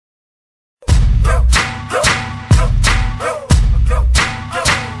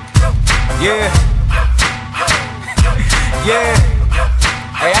Yeah. Yeah.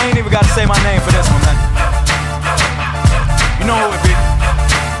 Hey, I ain't even gotta say my name for this one, man. You know who it be.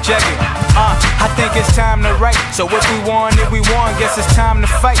 Check it. I think it's time to write. So if we won, guess it's time to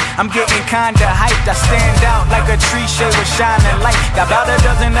fight. I'm getting kinda hyped. I stand out like a tree shade with shining light. Got about a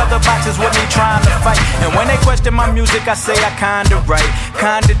dozen other boxes with me trying to fight. And when they question my music, I say I kinda write,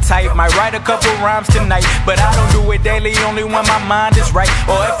 kinda type. Might write a couple rhymes tonight, but I don't do it daily, only when my mind is right.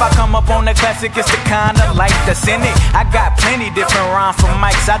 Or if I come up on the classic, it's the kinda light that's in it. I got plenty different rhymes from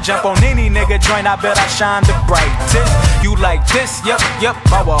mics. I jump on any nigga joint, I bet I shine the brightest. You like this? Yup,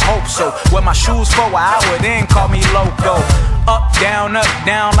 I would hope so. Wear my shoes for an hour, then call me loco. Up, down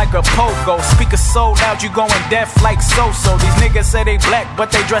like a pogo. Speaker so loud, you going deaf like so-so. These niggas say they black,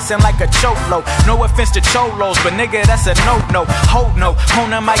 but they dressing like a cholo. No offense to cholos, but nigga, that's a no-no. Hold no,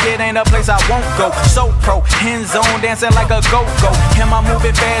 on the mic, it ain't a place I won't go. So pro, hands on, dancing like a go-go. Him, I'm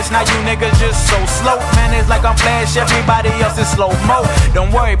moving fast, now you niggas just so slow. Man, it's like I'm flash, everybody else is slow-mo.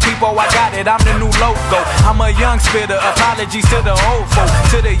 Don't worry, people, I got it, I'm the new logo. I'm a young spitter, apologies to the old folk.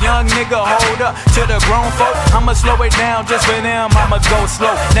 To the young nigga, hold up. To the grown folk, I'ma slow it down just for them, I'ma go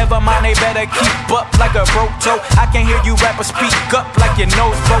slow. Never mind, they better keep up like a broke toe. I can hear you rappers speak up like your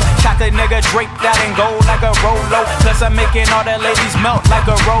nose broke. Chocolate nigga draped out in gold like a Rolo. Plus I'm making all the ladies melt like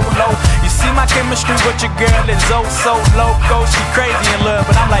a Rolo. You see my chemistry with your girl is oh so loco. She crazy in love,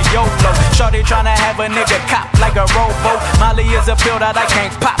 but I'm like YOLO. Shorty tryna have a nigga cop like a Robo. Molly is a pill that I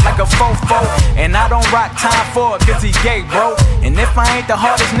can't pop like a fofo. And I don't rock time for it cause he gay, bro. And if I ain't the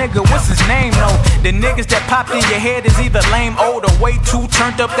hardest nigga, what's his name though? The niggas that popped in your head is either lame, old, or way too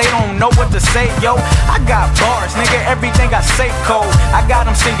turned up, they don't know what to say, yo. I got bars, nigga, everything I say cold. I got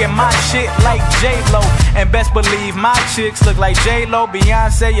them singing my shit like J-Lo. And best believe my chicks look like J-Lo,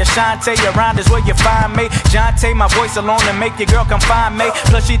 Beyonce, Ashante, around is where you find me. Johnta, my voice alone to make your girl come find me.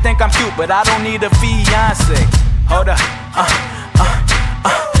 Plus she think I'm cute, but I don't need a fiance. Hold up,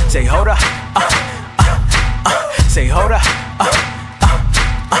 say hold up, say hold up,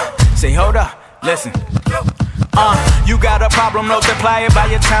 say hold up, listen. You got a problem, multiply it by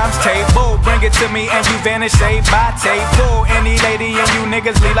your times table. Bring it to me and you vanish, say by table. Any lady and you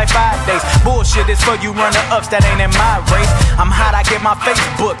niggas leave like 5 days. Bullshit is for you runner-ups that ain't in my race. I'm hot, I get my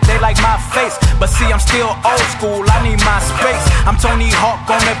Facebook, they like my face. But see, I'm still old school, I need my space. I'm Tony Hawk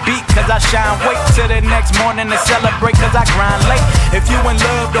on the beat, cause I shine. Wait till the next morning to celebrate, cause I grind late. If you in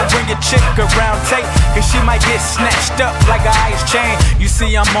love, don't bring your chick around tape, cause she might get snatched up like a ice chain. You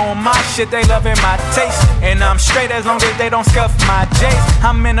see, I'm on my shit, they loving my taste. And I'm straight as long as they don't scuff my J's.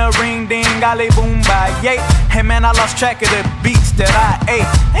 I'm in a ring ding, golly boom by yay. Hey man, I lost track of the beats that I ate.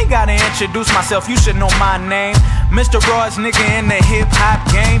 Ain't gotta introduce myself, you should know my name. Mr. Raw's nigga in the hip-hop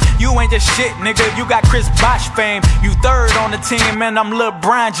game. You ain't just shit, nigga, you got Chris Bosh fame. You third on the team and I'm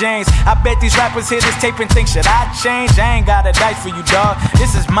LeBron James. I bet these rappers hear this tape and think, should I change? I ain't got a dice for you, dog,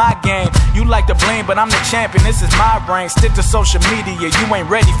 this is my game. You like to blame, but I'm the champion, this is my reign. Stick to social media, you ain't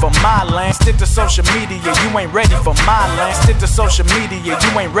ready for my lane. Stick to social media, you ain't ready for my lane. Stick to social media,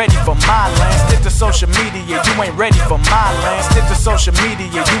 you ain't ready for my lane. Stick to social media, you ain't ready for my lane. Stick to social media,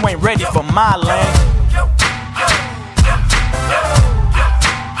 you ain't ready for my lane.